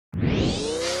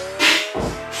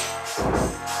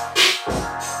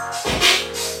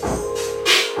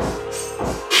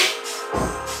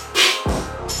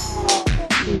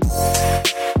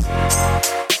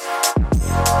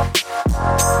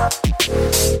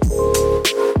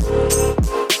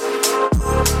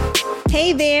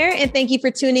and thank you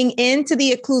for tuning in to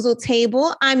the Occlusal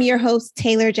Table. I'm your host,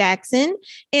 Taylor Jackson,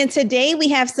 and today we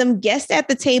have some guests at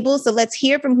the table, so let's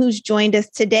hear from who's joined us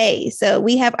today. So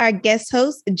we have our guest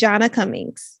host, Jonna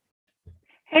Cummings.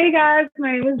 Hey guys,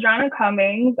 my name is Jonna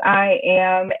Cummings. I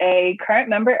am a current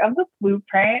member of the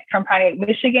Blueprint from Pontiac,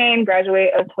 Michigan,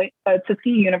 graduate of Tuskegee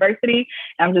University.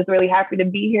 I'm just really happy to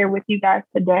be here with you guys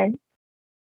today.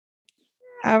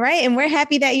 All right. And we're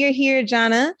happy that you're here,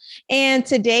 Jonna. And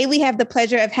today we have the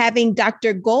pleasure of having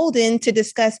Dr. Golden to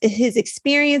discuss his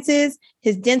experiences,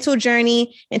 his dental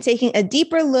journey, and taking a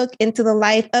deeper look into the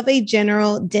life of a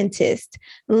general dentist.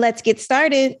 Let's get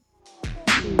started.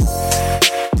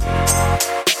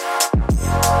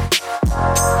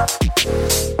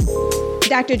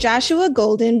 Dr. Joshua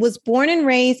Golden was born and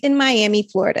raised in Miami,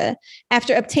 Florida.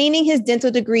 After obtaining his dental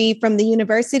degree from the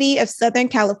University of Southern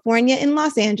California in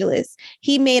Los Angeles,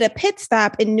 he made a pit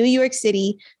stop in New York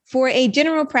City for a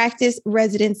general practice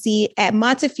residency at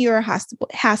Montefiore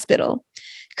Hospital.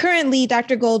 Currently,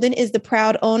 Dr. Golden is the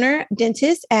proud owner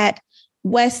dentist at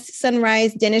West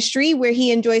Sunrise Dentistry, where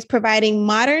he enjoys providing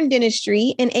modern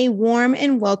dentistry in a warm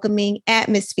and welcoming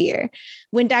atmosphere.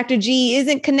 When Dr. G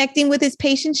isn't connecting with his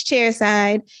patients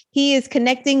chairside, he is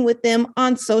connecting with them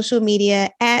on social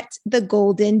media at The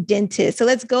Golden Dentist. So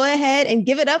let's go ahead and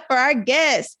give it up for our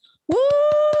guest. Woo!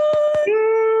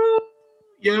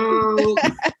 Yo!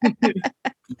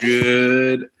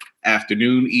 Good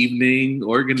afternoon, evening,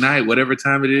 or good night, whatever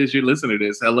time it is you're listening to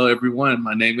this. Hello, everyone.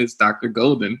 My name is Dr.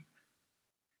 Golden.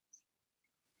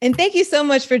 And thank you so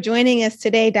much for joining us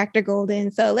today, Dr.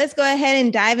 Golden. So let's go ahead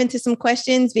and dive into some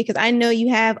questions because I know you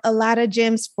have a lot of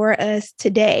gems for us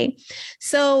today.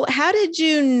 So how did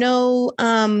you know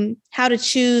how to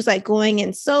choose like going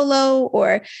in solo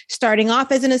or starting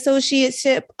off as an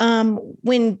associateship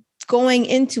when going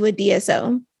into a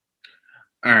DSO?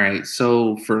 All right.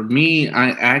 So for me,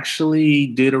 I actually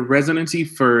did a residency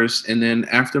first. And then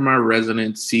after my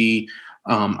residency,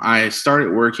 I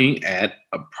started working at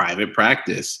a private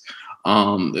practice.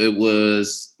 It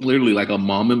was literally like a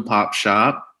mom and pop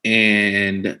shop.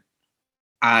 And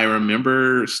I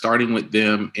remember starting with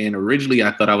them. And originally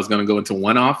I thought I was going to go into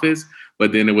one office,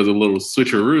 but then it was a little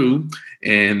switcheroo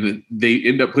and they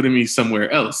ended up putting me somewhere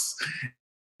else.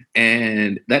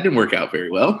 And that didn't work out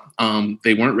very well.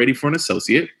 They weren't ready for an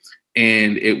associate.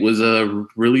 And it was a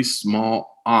really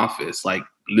small office, like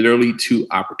literally 2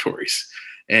 operatories.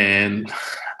 And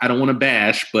I don't want to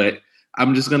bash, but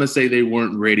I'm just going to say they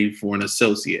weren't ready for an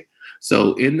associate.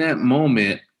 So in that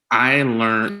moment, I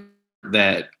learned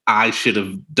that I should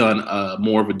have done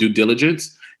more of a due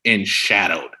diligence and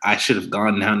shadowed. I should have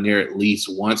gone down there at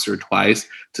least once or twice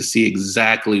to see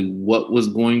exactly what was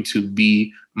going to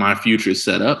be my future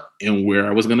setup and where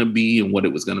I was going to be and what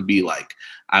it was going to be like.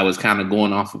 I was kind of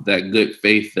going off of that good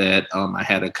faith that I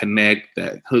had a connect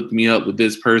that hooked me up with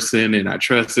this person and I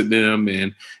trusted them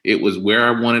and it was where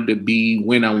I wanted to be,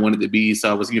 when I wanted to be. So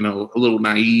I was, a little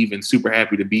naive and super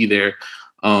happy to be there.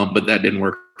 But that didn't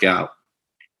work out.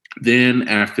 Then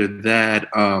after that,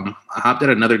 I hopped at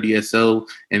another DSO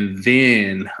and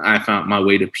then I found my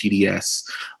way to PDS.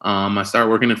 I started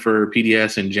working for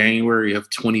PDS in January of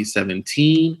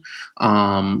 2017.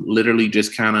 Literally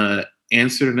just kind of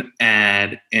answered an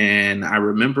ad. And I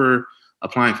remember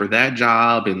applying for that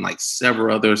job and like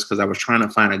several others because I was trying to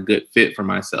find a good fit for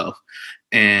myself.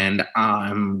 And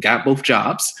got both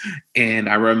jobs. And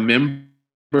I remember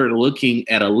looking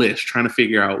at a list, trying to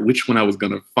figure out which one I was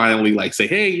going to finally like say,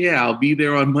 hey, yeah, I'll be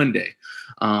there on Monday.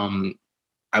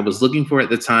 I was looking for at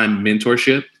the time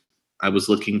mentorship. I was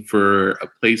looking for a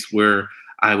place where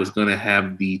I was going to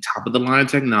have the top of the line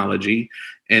technology,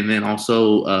 and then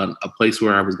also a place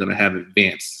where I was going to have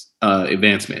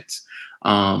advancements.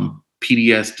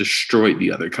 PDS destroyed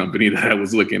the other company that I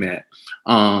was looking at.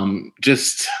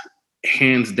 Just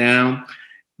hands down,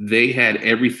 they had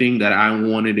everything that I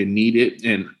wanted and needed.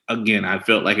 And again, I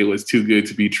felt like it was too good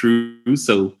to be true.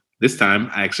 So this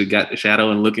time I actually got to shadow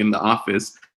and look in the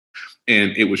office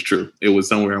and it was true. It was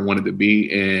somewhere I wanted to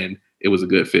be and it was a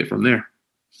good fit from there.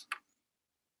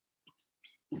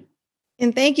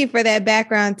 And thank you for that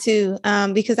background too,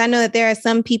 because I know that there are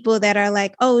some people that are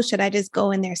like, oh, should I just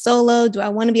go in there solo? Do I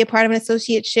want to be a part of an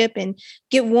associateship and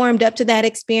get warmed up to that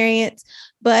experience?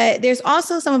 But there's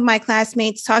also some of my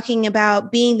classmates talking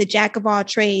about being the jack of all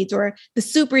trades or the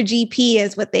super GP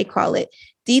is what they call it.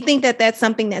 Do you think that that's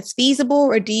something that's feasible,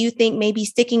 or do you think maybe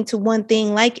sticking to one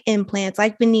thing like implants,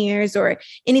 like veneers or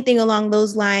anything along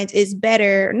those lines is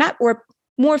better, not or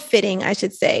more fitting, I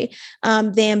should say,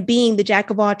 than being the jack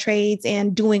of all trades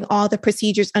and doing all the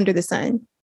procedures under the sun?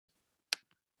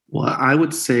 Well, I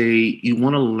would say you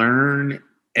want to learn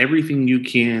everything you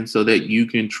can so that you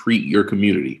can treat your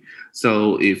community.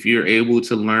 So if you're able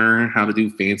to learn how to do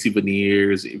fancy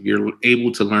veneers, if you're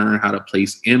able to learn how to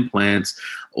place implants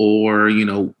or,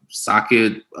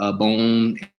 socket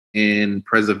bone and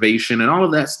preservation and all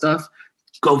of that stuff,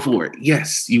 go for it.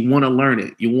 Yes, you want to learn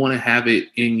it. You want to have it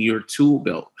in your tool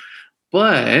belt.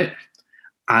 But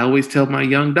I always tell my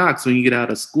young docs when you get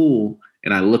out of school,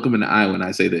 and I look them in the eye when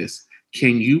I say this,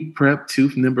 can you prep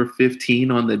tooth number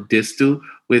 15 on the distal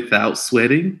without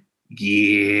sweating?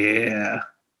 Yeah,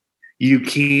 you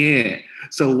can.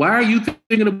 So why are you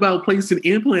thinking about placing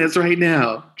implants right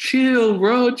now? Chill,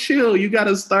 bro, chill. You got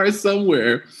to start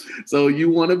somewhere. So you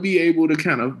want to be able to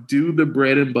kind of do the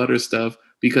bread and butter stuff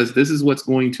because this is what's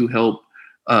going to help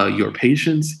your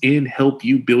patients and help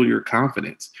you build your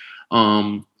confidence.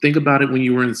 Think about it when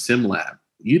you were in sim lab.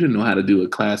 You didn't know how to do a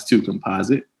class 2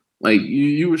 composite. Like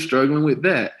you were struggling with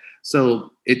that.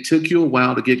 So it took you a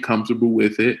while to get comfortable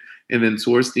with it. And then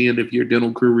towards the end of your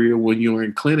dental career, when you were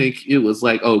in clinic, it was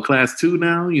like, oh, class 2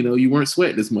 now, you weren't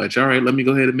sweating as much. All right, let me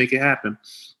go ahead and make it happen.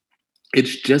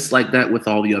 It's just like that with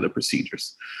all the other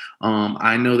procedures.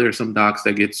 I know there are some docs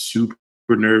that get super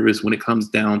nervous when it comes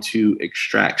down to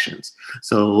extractions.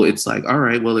 So it's like, all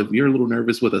right, well, if you're a little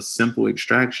nervous with a simple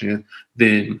extraction,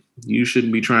 then you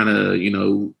shouldn't be trying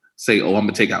to, say, oh, I'm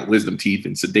gonna take out wisdom teeth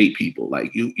and sedate people.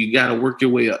 Like you got to work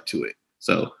your way up to it.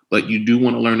 So, but you do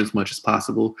want to learn as much as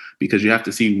possible because you have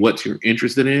to see what you're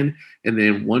interested in. And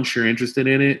then once you're interested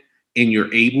in it and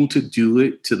you're able to do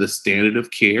it to the standard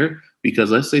of care, because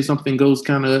let's say something goes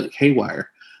kind of haywire.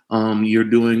 You're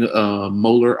doing a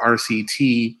molar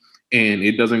RCT and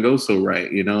it doesn't go so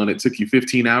right, and it took you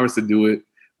 15 hours to do it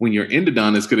when your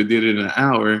endodontist could have did it in an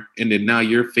hour. And then now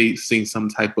you're facing some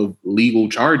type of legal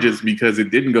charges because it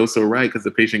didn't go so right because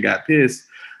the patient got pissed.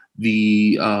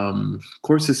 The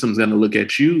court system's going to look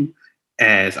at you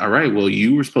as, all right, well,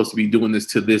 you were supposed to be doing this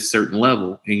to this certain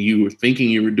level and you were thinking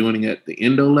you were doing it at the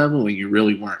endo level and you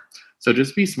really weren't. So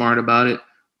just be smart about it.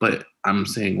 But I'm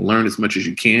saying learn as much as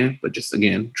you can, but just,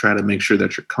 again, try to make sure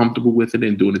that you're comfortable with it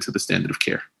and doing it to the standard of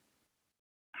care.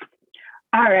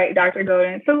 All right, Dr.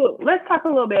 Golden. So let's talk a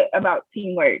little bit about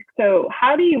teamwork. So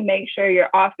how do you make sure your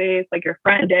office, like your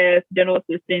front desk, dental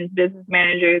assistants, business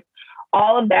managers,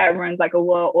 all of that runs like a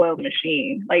well-oiled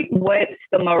machine? Like, what's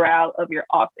the morale of your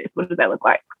office? What does that look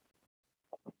like?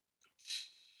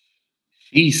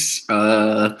 Jeez.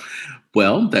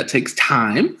 Well, that takes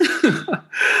time.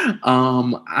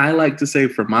 I like to say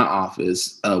for my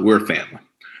office, we're a family.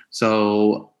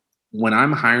 So when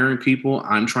I'm hiring people,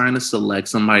 I'm trying to select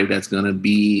somebody that's going to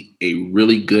be a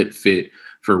really good fit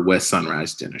for West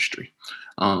Sunrise Dentistry.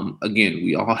 Again,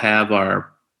 we all have our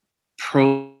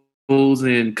pros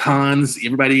and cons.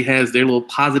 Everybody has their little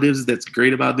positives that's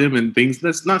great about them and things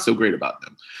that's not so great about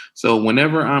them. So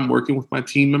whenever I'm working with my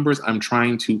team members, I'm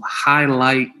trying to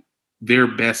highlight their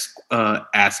best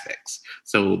aspects.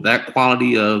 So that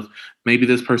quality of maybe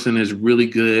this person is really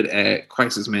good at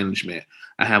crisis management.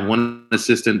 I have one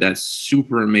assistant that's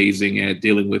super amazing at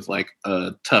dealing with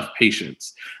tough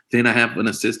patients. Then I have an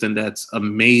assistant that's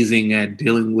amazing at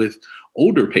dealing with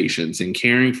older patients and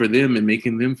caring for them and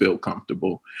making them feel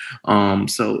comfortable.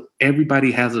 So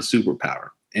everybody has a superpower.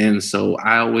 And so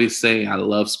I always say I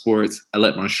love sports. I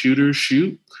let my shooters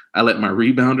shoot. I let my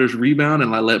rebounders rebound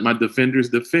and I let my defenders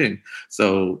defend.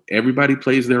 So everybody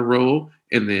plays their role.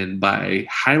 And then by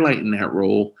highlighting that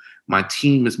role, my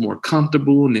team is more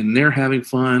comfortable and then they're having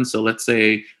fun. So let's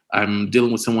say I'm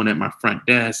dealing with someone at my front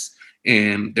desk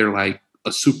and they're like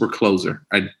a super closer.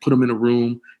 I put them in a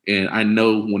room and I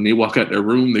know when they walk out their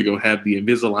room, they're going to have the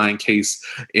Invisalign case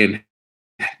and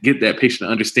get that patient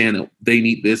to understand that they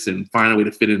need this and find a way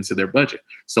to fit it into their budget.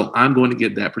 So I'm going to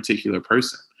get that particular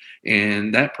person.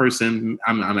 And that person,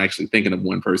 I'm actually thinking of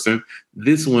one person.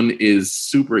 This one is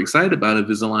super excited about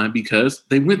Invisalign because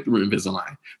they went through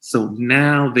Invisalign. So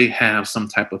now they have some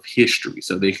type of history.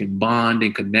 So they can bond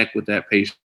and connect with that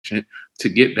patient to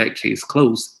get that case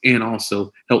closed and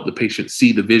also help the patient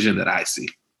see the vision that I see.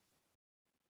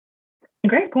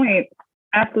 Great point.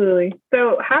 Absolutely.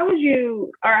 So how do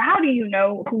you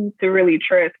know who to really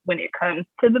trust when it comes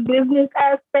to the business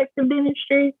aspect of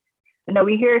dentistry? I know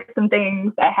we hear some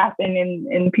things that happen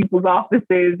in people's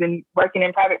offices and working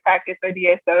in private practice or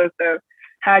DSO. So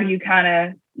how do you kind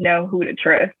of know who to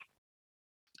trust?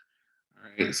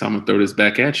 All right. So I'm going to throw this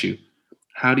back at you.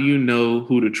 How do you know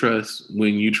who to trust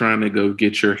when you're trying to go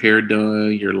get your hair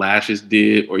done, your lashes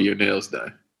did, or your nails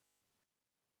done?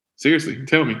 Seriously,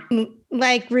 tell me.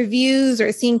 Like reviews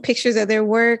or seeing pictures of their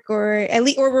work or at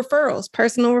least or referrals,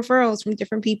 personal referrals from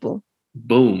different people.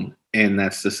 Boom. And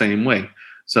that's the same way.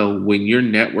 So when you're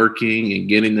networking and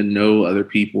getting to know other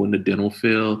people in the dental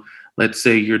field, let's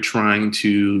say you're trying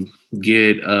to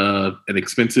get an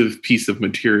expensive piece of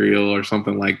material or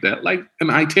something like that, like an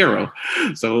iTero.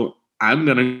 So I'm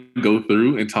going to go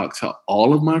through and talk to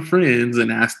all of my friends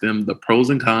and ask them the pros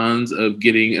and cons of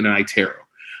getting an iTero,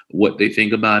 what they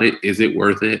think about it. Is it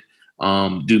worth it?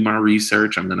 Do my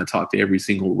research. I'm going to talk to every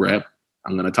single rep.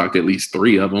 I'm going to talk to at least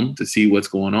 3 of them to see what's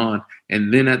going on.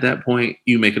 And then at that point,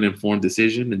 you make an informed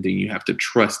decision. And then you have to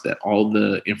trust that all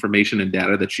the information and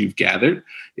data that you've gathered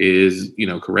is,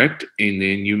 correct. And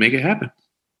then you make it happen.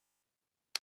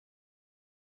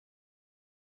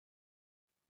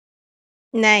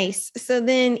 Nice. So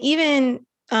then even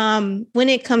when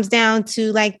it comes down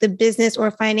to like the business or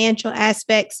financial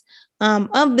aspects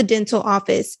of the dental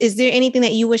office, is there anything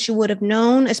that you wish you would have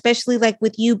known, especially like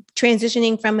with you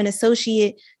transitioning from an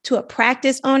associate to a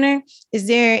practice owner? Is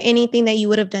there anything that you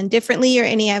would have done differently or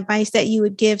any advice that you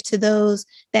would give to those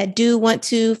that do want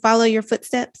to follow your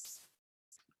footsteps?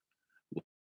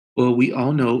 Well, we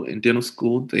all know in dental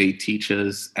school, they teach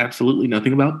us absolutely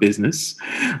nothing about business.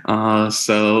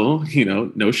 So,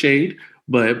 no shade,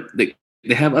 but they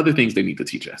have other things they need to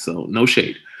teach us. So, no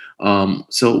shade.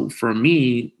 So, for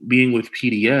me, being with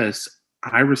PDS,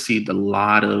 I received a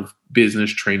lot of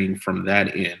business training from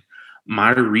that end.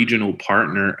 My regional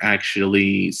partner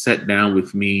actually sat down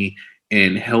with me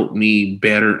and helped me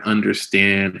better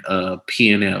understand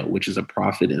P&L, which is a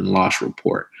profit and loss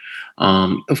report.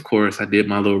 Of course, I did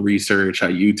my little research.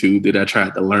 I YouTubed it. I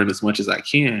tried to learn as much as I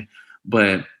can.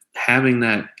 But having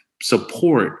that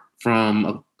support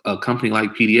from a company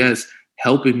like PDS,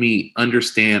 helping me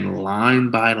understand line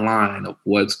by line of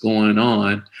what's going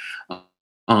on,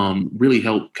 really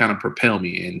helped kind of propel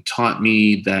me and taught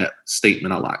me that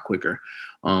statement a lot quicker.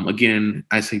 Again,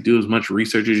 I say do as much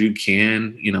research as you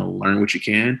can, learn what you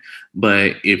can.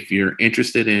 But if you're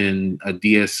interested in a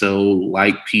DSO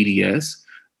like PDS,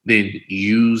 then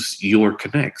use your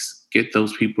connects. Get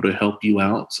those people to help you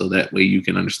out so that way you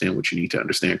can understand what you need to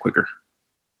understand quicker.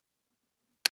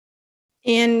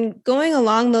 And going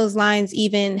along those lines,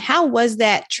 even how was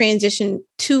that transition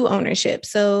to ownership?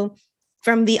 So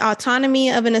from the autonomy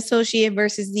of an associate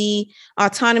versus the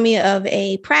autonomy of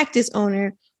a practice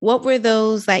owner, what were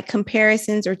those like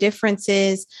comparisons or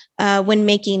differences when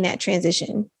making that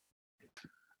transition?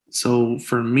 So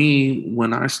for me,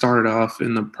 when I started off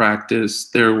in the practice,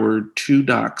 there were 2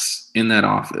 docs in that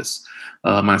office,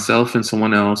 myself and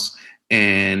someone else.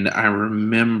 And I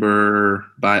remember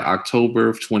by October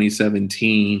of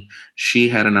 2017, she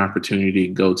had an opportunity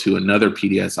to go to another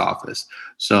PDS office.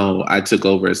 So I took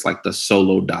over as like the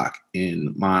solo doc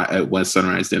at West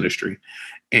Sunrise Dentistry.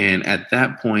 And at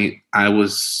that point, I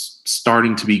was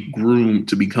starting to be groomed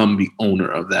to become the owner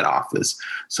of that office.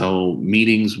 So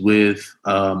meetings with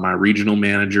my regional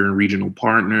manager and regional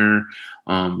partner,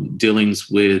 dealings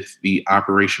with the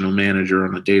operational manager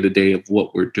on a day-to-day of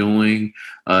what we're doing,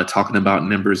 talking about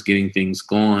numbers, getting things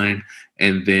going.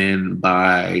 And then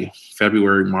by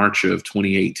February, March of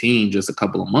 2018, just a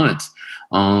couple of months,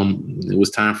 it was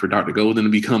time for Dr. Golden to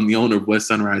become the owner of West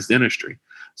Sunrise Dentistry.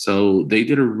 So they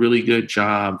did a really good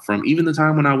job from even the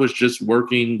time when I was just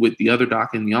working with the other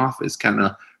doc in the office, kind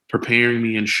of preparing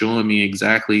me and showing me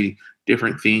exactly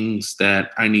different things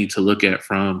that I need to look at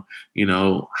from,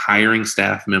 hiring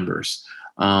staff members,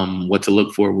 what to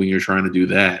look for when you're trying to do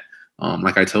that.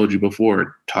 Like I told you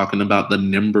before, talking about the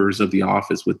numbers of the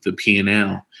office with the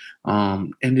P&L,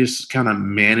 and just kind of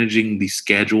managing the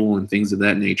schedule and things of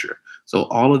that nature. So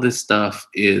all of this stuff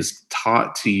is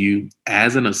taught to you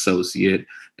as an associate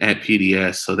at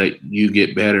PDS so that you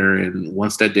get better. And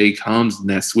once that day comes and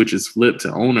that switch is flipped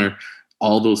to owner,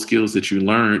 all those skills that you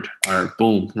learned are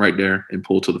boom right there and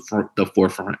pulled to the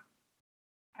forefront.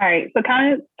 All right. So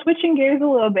kind of switching gears a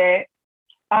little bit.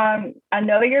 I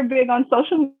know that you're big on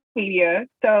social media.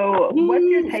 So what's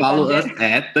your take Follow on us this?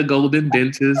 at The Golden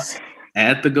Dentist,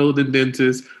 at The Golden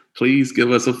Dentist. Please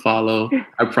give us a follow.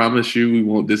 I promise you we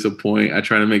won't disappoint. I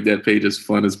try to make that page as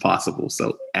fun as possible.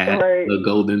 So at The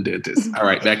Golden Dentist. All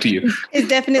right, back to you. It's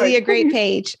definitely a great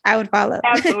page. I would follow.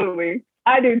 Absolutely.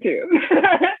 I do too.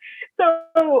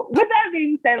 So with that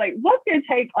being said, what's your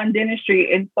take on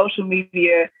dentistry and social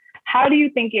media? How do you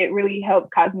think it really helps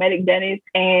cosmetic dentists?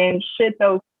 And should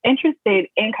those interested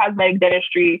in cosmetic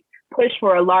dentistry push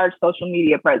for a large social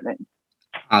media presence?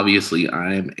 Obviously,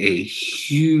 I am a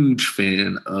huge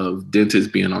fan of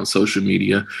dentists being on social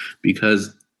media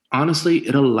because honestly,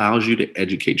 it allows you to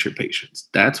educate your patients.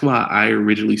 That's why I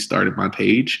originally started my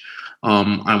page.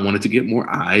 I wanted to get more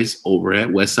eyes over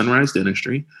at West Sunrise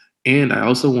Dentistry. And I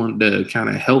also wanted to kind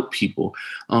of help people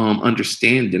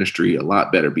understand dentistry a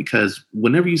lot better, because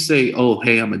whenever you say, oh,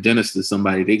 hey, I'm a dentist to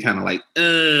somebody, they kind of like,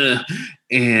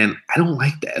 and I don't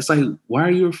like that. It's like, why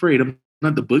are you afraid? I'm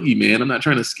not the boogeyman. I'm not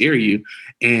trying to scare you.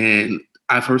 And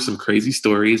I've heard some crazy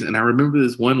stories. And I remember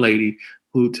this one lady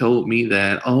who told me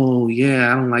that, oh,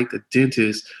 yeah, I don't like the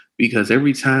dentist because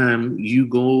every time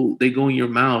they go in your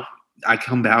mouth, I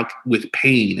come back with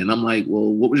pain. And I'm like,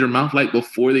 well, what was your mouth like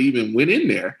before they even went in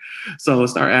there? So I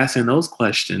start asking those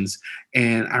questions.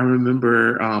 And I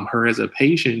remember her as a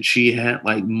patient, she had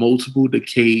like multiple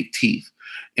decayed teeth.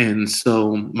 And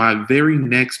so my very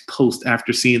next post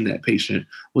after seeing that patient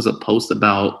was a post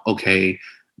about, okay,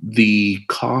 the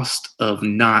cost of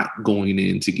not going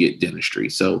in to get dentistry.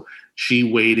 So she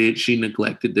waited, she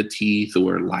neglected the teeth,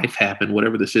 or life happened,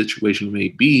 whatever the situation may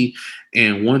be.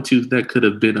 And one tooth that could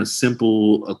have been a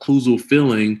simple occlusal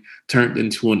filling turned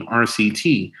into an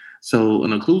RCT. So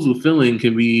an occlusal filling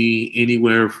can be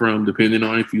anywhere from, depending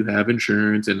on if you have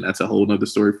insurance, and that's a whole nother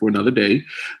story for another day,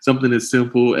 something as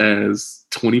simple as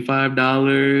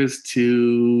 $25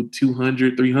 to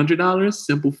 $200, $300,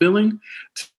 simple filling,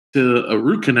 to a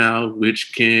root canal,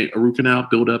 a root canal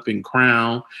build up in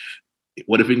crown.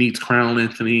 What if it needs crown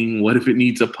lengthening? What if it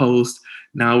needs a post?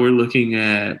 Now we're looking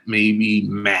at maybe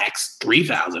max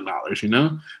 $3,000, you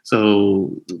know?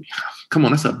 So come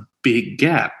on, that's a big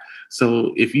gap.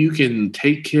 So if you can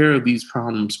take care of these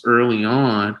problems early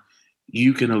on,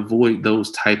 you can avoid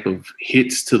those type of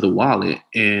hits to the wallet.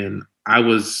 And I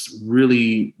was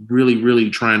really, really, really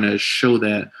trying to show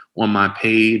that on my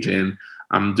page. And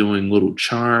I'm doing little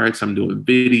charts, I'm doing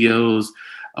videos,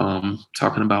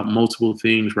 talking about multiple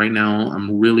things. Right now,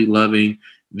 I'm really loving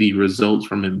the results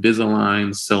from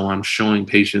Invisalign. So I'm showing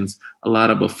patients a lot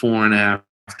of before and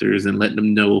afters and letting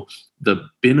them know the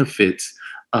benefits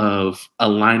of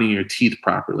aligning your teeth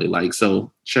properly. Like,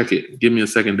 so check it. Give me a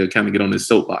second to kind of get on this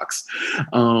soapbox.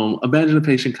 Imagine a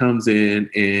patient comes in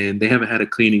and they haven't had a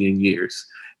cleaning in years,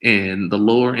 and the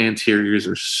lower anteriors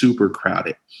are super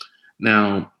crowded.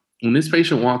 Now, when this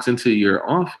patient walks into your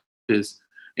office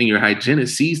and your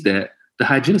hygienist sees that, the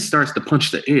hygienist starts to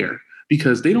punch the air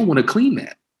because they don't want to clean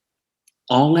that.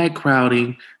 All that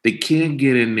crowding, they can't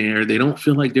get in there. They don't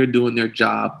feel like they're doing their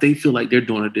job. They feel like they're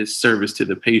doing a disservice to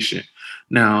the patient.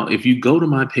 Now, if you go to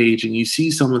my page and you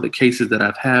see some of the cases that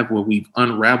I've had where we've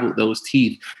unraveled those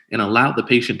teeth and allowed the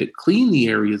patient to clean the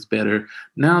areas better,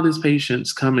 now this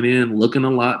patient's coming in looking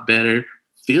a lot better,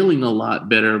 feeling a lot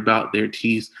better about their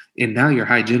teeth. And now your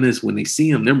hygienist, when they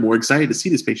see them, they're more excited to see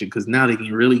this patient because now they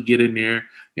can really get in there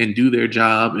and do their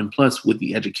job. And plus, with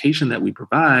the education that we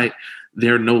provide,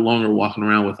 they're no longer walking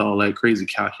around with all that crazy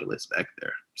calculus back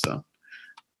there. So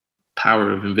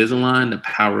power of Invisalign, the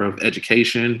power of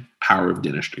education, power of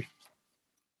dentistry.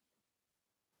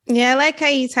 Yeah, I like how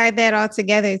you tied that all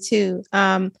together too.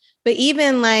 But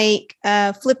even like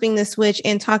flipping the switch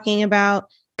and talking about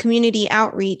community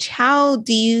outreach, how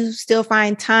do you still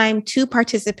find time to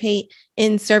participate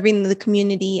in serving the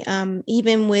community,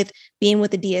 even with being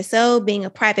with a DSO, being a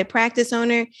private practice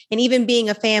owner, and even being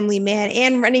a family man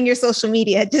and running your social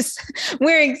media, just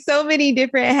wearing so many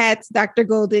different hats, Dr.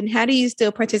 Golden? How do you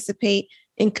still participate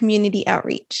in community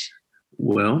outreach?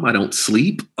 Well, I don't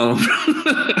sleep.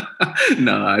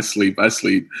 No, I sleep.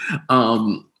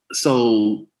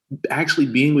 So actually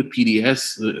being with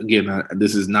PDS, again,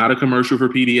 this is not a commercial for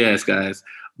PDS, guys,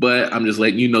 but I'm just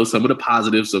letting you know some of the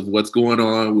positives of what's going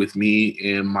on with me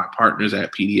and my partners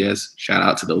at PDS. Shout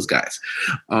out to those guys.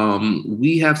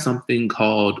 We have something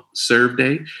called Serve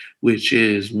Day, which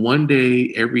is one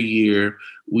day every year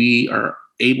we are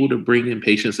able to bring in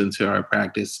patients into our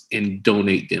practice and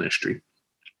donate dentistry.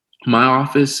 My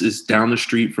office is down the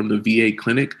street from the VA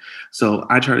clinic. So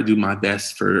I try to do my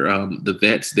best for the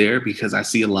vets there because I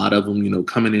see a lot of them, you know,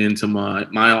 coming into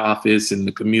my office and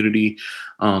the community,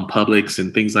 Publix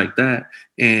and things like that.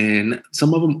 And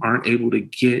some of them aren't able to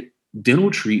get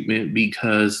dental treatment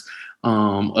because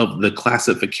of the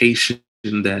classification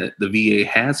that the VA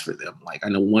has for them. Like I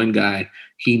know one guy,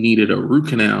 he needed a root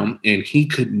canal and he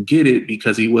couldn't get it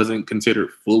because he wasn't considered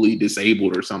fully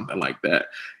disabled or something like that.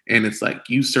 And it's like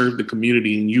you served the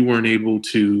community and you weren't able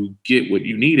to get what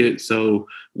you needed. So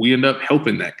we end up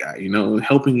helping that guy, you know,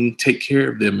 helping take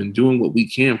care of them and doing what we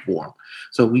can for them.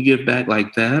 So we give back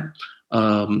like that.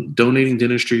 Donating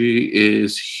dentistry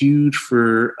is huge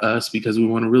for us because we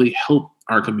want to really help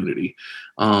our community.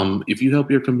 If you help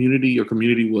your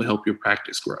community will help your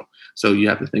practice grow. So you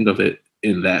have to think of it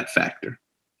in that factor.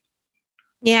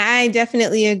 Yeah, I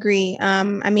definitely agree.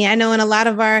 I mean, I know in a lot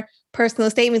of our personal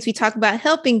statements, we talk about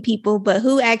helping people, but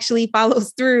who actually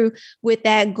follows through with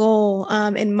that goal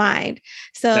in mind?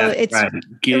 So That's it's right.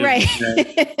 Give right.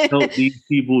 back, help these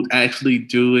people actually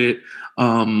do it.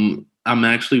 I'm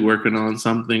actually working on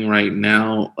something right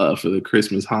now for the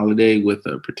Christmas holiday with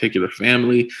a particular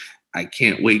family. I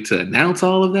can't wait to announce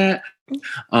all of that.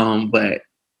 But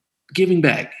giving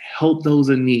back, help those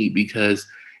in need, because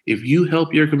if you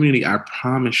help your community, I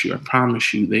promise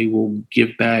you, they will give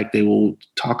back. They will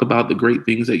talk about the great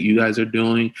things that you guys are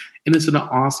doing. And it's an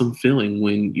awesome feeling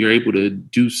when you're able to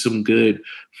do some good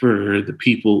for the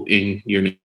people in your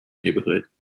neighborhood.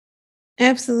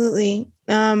 Absolutely.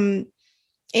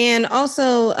 And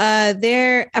also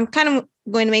I'm kind of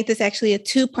going to make this actually a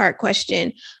two-part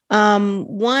question.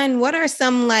 One, what are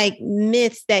some like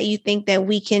myths that you think that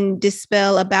we can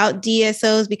dispel about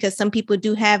DSOs? Because some people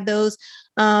do have those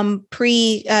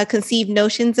preconceived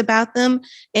notions about them.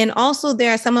 And also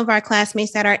there are some of our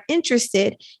classmates that are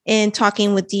interested in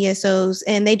talking with DSOs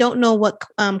and they don't know what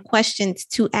questions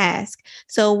to ask.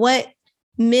 So what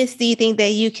myths do you think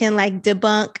that you can like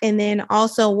debunk? And then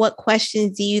also what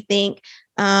questions do you think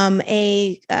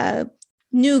a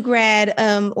new grad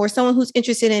or someone who's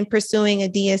interested in pursuing a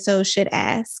DSO should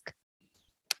ask?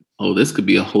 Oh, this could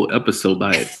be a whole episode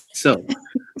by itself.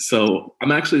 So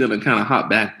I'm actually going to kind of hop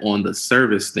back on the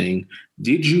service thing.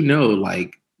 Did you know,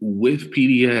 like with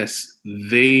PDS,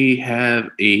 they have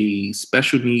a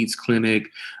special needs clinic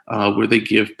where they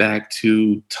give back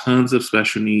to tons of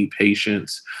special need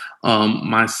patients.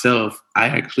 Myself, I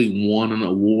actually won an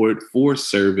award for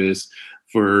service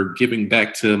for giving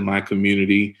back to my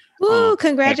community. Woo,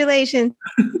 congratulations.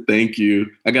 Thank you.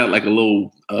 I got like a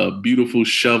little beautiful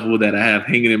shovel that I have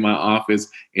hanging in my office,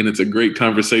 and it's a great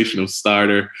conversational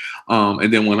starter.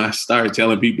 And then when I started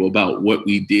telling people about what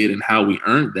we did and how we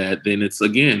earned that, then it's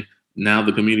again, now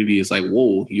the community is like,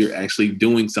 whoa, you're actually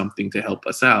doing something to help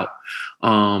us out.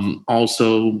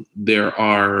 Also, there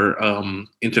are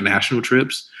international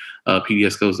trips.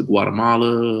 PDS goes to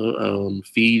Guatemala,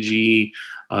 Fiji,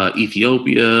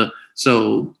 Ethiopia.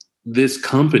 So this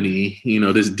company,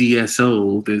 this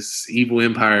DSO, this evil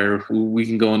empire, we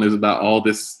can go on this about all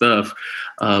this stuff.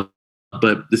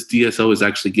 But this DSO is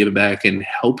actually giving back and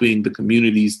helping the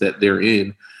communities that they're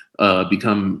in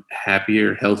become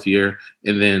happier, healthier.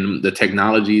 And then the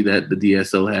technology that the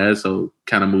DSO has, so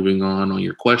kind of moving on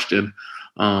your question,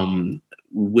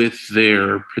 with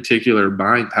their particular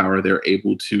buying power, they're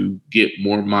able to get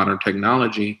more modern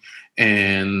technology.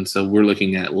 And so we're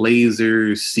looking at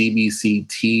lasers,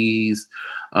 CBCTs,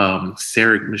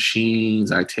 CEREC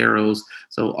machines, Iteros.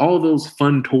 So all those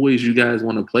fun toys you guys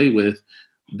want to play with,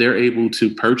 they're able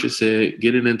to purchase it,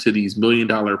 get it into these $1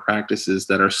 million practices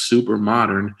that are super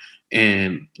modern,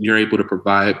 and you're able to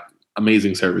provide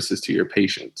amazing services to your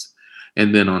patients.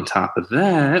 And then on top of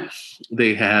that,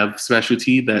 they have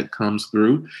specialty that comes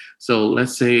through. So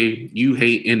let's say you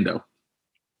hate endo.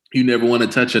 You never want to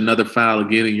touch another file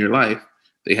again in your life.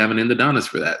 They have an endodontist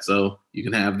for that. So you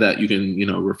can have that. You can,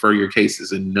 refer your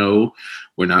cases. And no,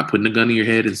 we're not putting a gun in your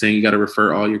head and saying you got to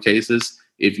refer all your cases.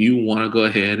 If you want to go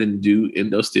ahead and do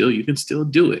endo still, you can still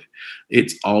do it.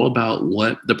 It's all about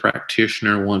what the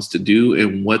practitioner wants to do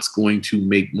and what's going to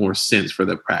make more sense for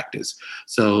the practice.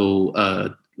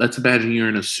 So let's imagine you're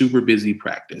in a super busy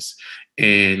practice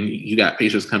and you got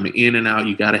patients coming in and out.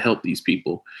 You got to help these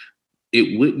people.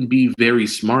 It wouldn't be very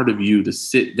smart of you to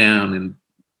sit down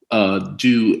and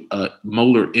do a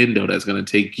molar endo that's going to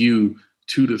take you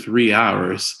 2 to 3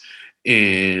 hours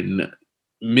and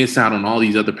miss out on all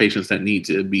these other patients that need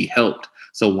to be helped.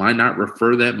 So why not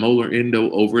refer that molar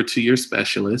endo over to your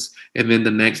specialist, and then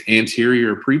the next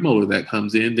anterior premolar that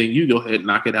comes in, then you go ahead,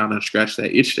 knock it out and scratch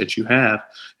that itch that you have.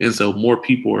 And so more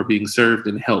people are being served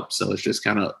and helped. So it's just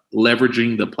kind of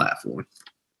leveraging the platform.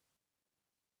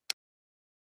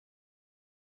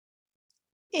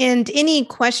 And any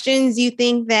questions you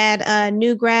think that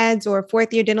new grads or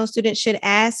fourth year dental students should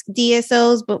ask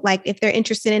DSOs, but like if they're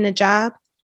interested in a job?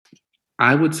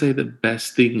 I would say the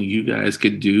best thing you guys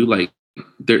could do, like,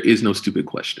 there is no stupid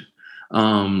question.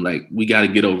 Like, we got to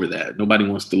get over that. Nobody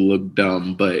wants to look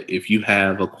dumb, but if you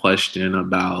have a question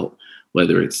about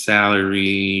whether it's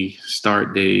salary,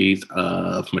 start dates,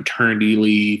 maternity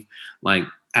leave, like,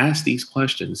 ask these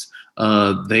questions.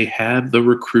 They have the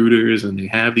recruiters and they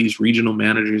have these regional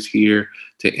managers here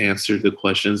to answer the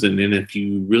questions. And then if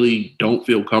you really don't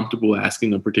feel comfortable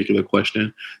asking a particular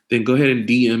question, then go ahead and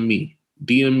DM me.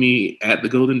 DM me at The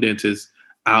Golden Dentist.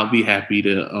 I'll be happy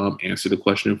to answer the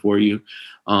question for you.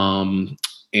 And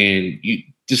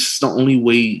this is the only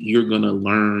way you're going to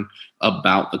learn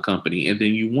about the company. And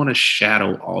then you want to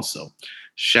shadow also.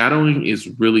 shadowing is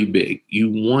really big. You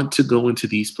want to go into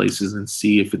these places and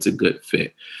see if it's a good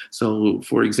fit. So,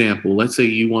 for example, let's say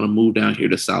you want to move down here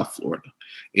to South Florida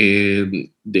and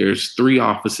there's 3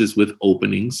 offices with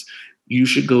openings. You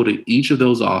should go to each of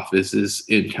those offices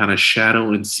and kind of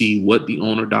shadow and see what the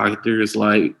owner doctor is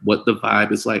like, what the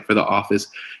vibe is like for the office.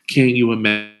 Can you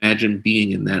imagine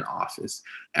being in that office?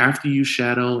 After you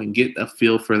shadow and get a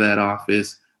feel for that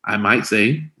office, I might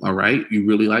say, all right, you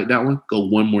really like that one? Go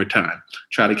one more time.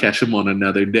 Try to catch them on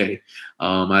another day.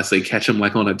 I say catch them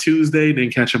like on a Tuesday, then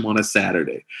catch them on a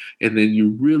Saturday. And then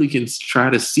you really can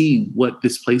try to see what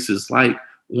this place is like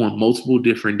on multiple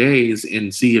different days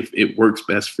and see if it works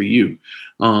best for you.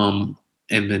 And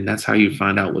then that's how you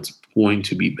find out what's going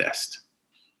to be best.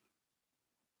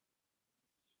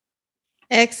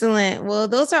 Excellent. Well,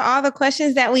 those are all the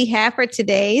questions that we have for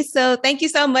today. So thank you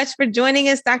so much for joining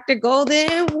us, Dr.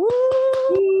 Golden.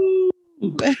 Woo!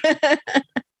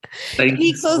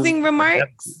 Any closing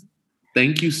remarks?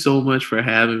 Thank you so much for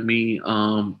having me.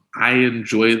 I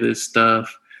enjoy this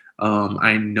stuff.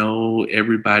 I know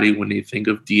everybody, when they think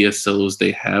of DSOs,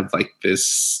 they have like this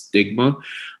stigma.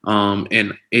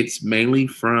 And it's mainly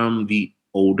from the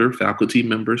older faculty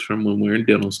members from when we were in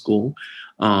dental school.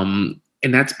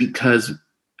 And that's because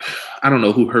I don't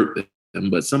know who hurt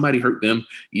them, but somebody hurt them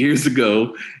years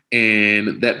ago,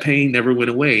 and that pain never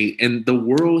went away. And the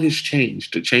world has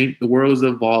changed. The world is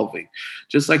evolving.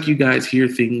 Just like you guys hear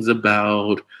things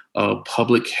about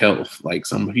public health. Like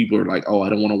some people are like, "Oh, I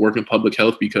don't want to work in public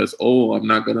health because I'm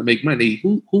not going to make money."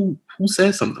 Who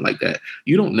says something like that?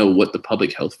 You don't know what the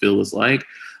public health field is like.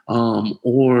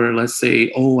 Or let's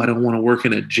say, I don't want to work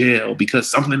in a jail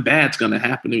because something bad's going to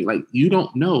happen to me. Like, you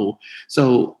don't know.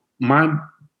 So my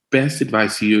best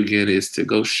advice to you again is to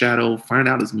go shadow, find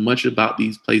out as much about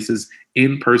these places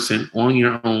in person on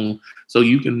your own so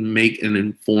you can make an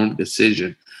informed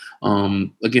decision.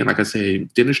 Again, like I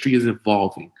said, dentistry is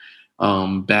evolving.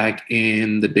 Back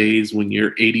in the days when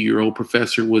your 80-year-old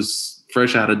professor was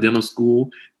fresh out of dental school,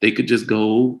 they could just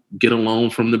go get a loan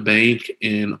from the bank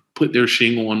and put their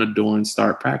shingle on the door and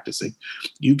start practicing.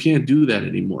 You can't do that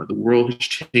anymore. The world has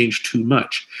changed too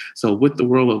much. So with the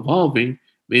world evolving,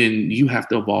 then you have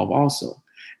to evolve also.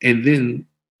 And then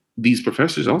these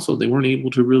professors also, they weren't able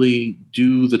to really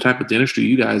do the type of dentistry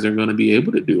you guys are going to be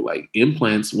able to do. Like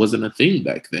implants wasn't a thing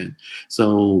back then.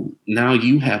 So now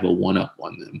you have a one-up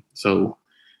on them. So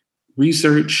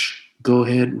research, go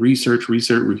ahead, research,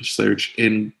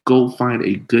 and go find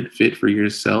a good fit for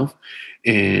yourself.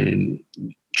 And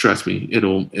trust me,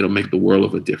 it'll make the world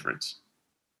of a difference.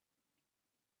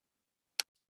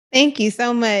 Thank you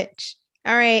so much.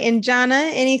 All right. And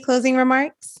Jonna, any closing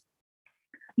remarks?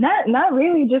 Not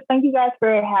really. Just thank you guys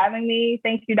for having me.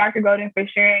 Thank you, Dr. Golden, for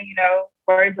sharing,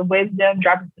 words of wisdom,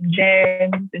 dropping some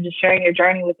gems, and just sharing your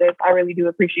journey with us. I really do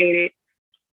appreciate it.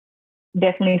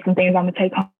 Definitely some things I'm going to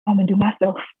take home and do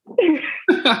myself.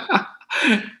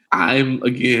 I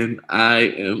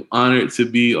am honored to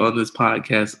be on this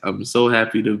podcast. I'm so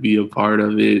happy to be a part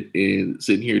of it and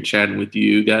sitting here chatting with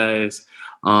you guys.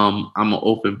 I'm an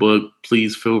open book.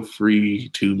 Please feel free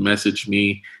to message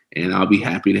me and I'll be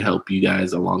happy to help you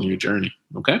guys along your journey.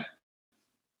 Okay.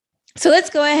 So let's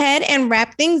go ahead and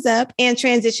wrap things up and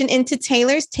transition into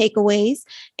Taylor's takeaways.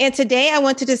 And today I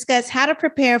want to discuss how to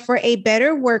prepare for a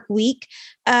better work week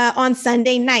on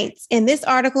Sunday nights. And this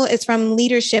article is from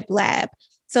Leadership Lab.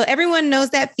 So everyone knows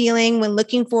that feeling when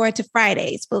looking forward to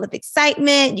Fridays, full of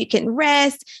excitement. You can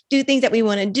rest, do things that we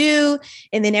want to do.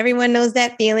 And then everyone knows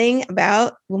that feeling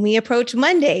about when we approach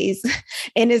Mondays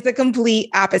and it's the complete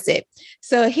opposite.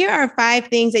 So here are 5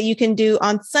 things that you can do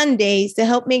on Sundays to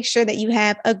help make sure that you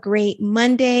have a great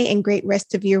Monday and great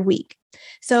rest of your week.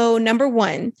 So number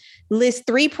 1, list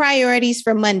 3 priorities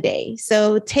for Monday.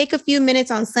 So take a few minutes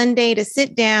on Sunday to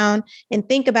sit down and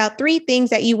think about 3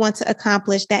 things that you want to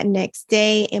accomplish that next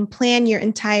day and plan your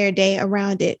entire day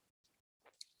around it.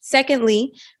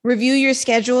 Secondly, review your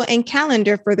schedule and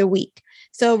calendar for the week.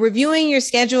 So reviewing your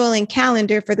schedule and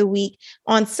calendar for the week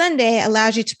on Sunday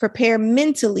allows you to prepare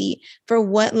mentally for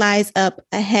what lies up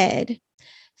ahead.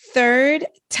 Third,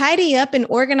 tidy up and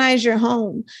organize your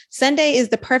home. Sunday is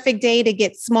the perfect day to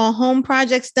get small home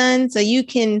projects done so you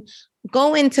can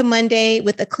go into Monday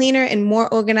with a cleaner and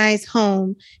more organized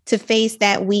home to face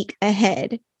that week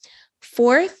ahead.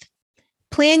 Fourth,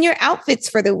 plan your outfits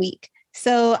for the week.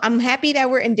 So I'm happy that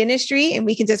we're in dentistry and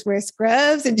we can just wear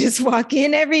scrubs and just walk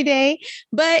in every day.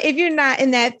 But if you're not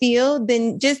in that field,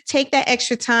 then just take that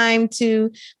extra time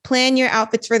to plan your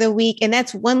outfits for the week. And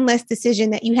that's one less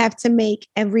decision that you have to make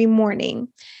every morning.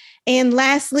 And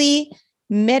lastly,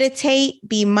 meditate,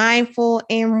 be mindful,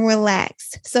 and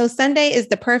relax. So Sunday is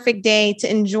the perfect day to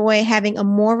enjoy having a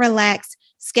more relaxed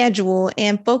schedule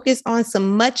and focus on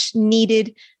some much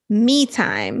needed me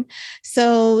time.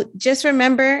 So just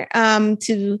remember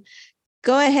to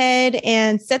go ahead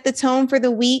and set the tone for the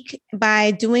week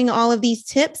by doing all of these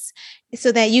tips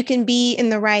so that you can be in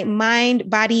the right mind,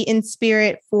 body, and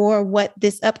spirit for what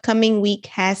this upcoming week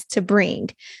has to bring.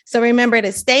 So remember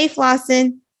to stay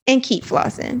flossing and keep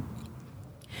flossing.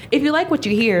 If you like what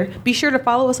you hear, be sure to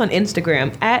follow us on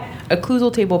Instagram at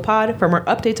Occlusal Table Pod for more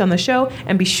updates on the show,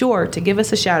 and be sure to give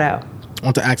us a shout out.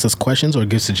 Want to ask us questions or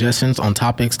give suggestions on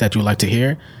topics that you'd like to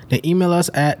hear? Then email us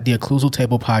at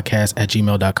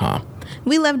theocclusaltablepodcast@gmail.com.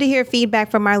 We love to hear feedback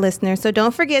from our listeners, so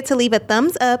don't forget to leave a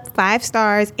thumbs up, 5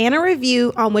 stars, and a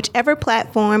review on whichever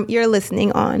platform you're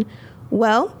listening on.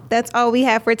 Well, that's all we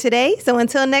have for today. So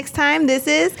until next time, this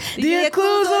is The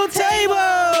Occlusal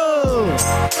Table!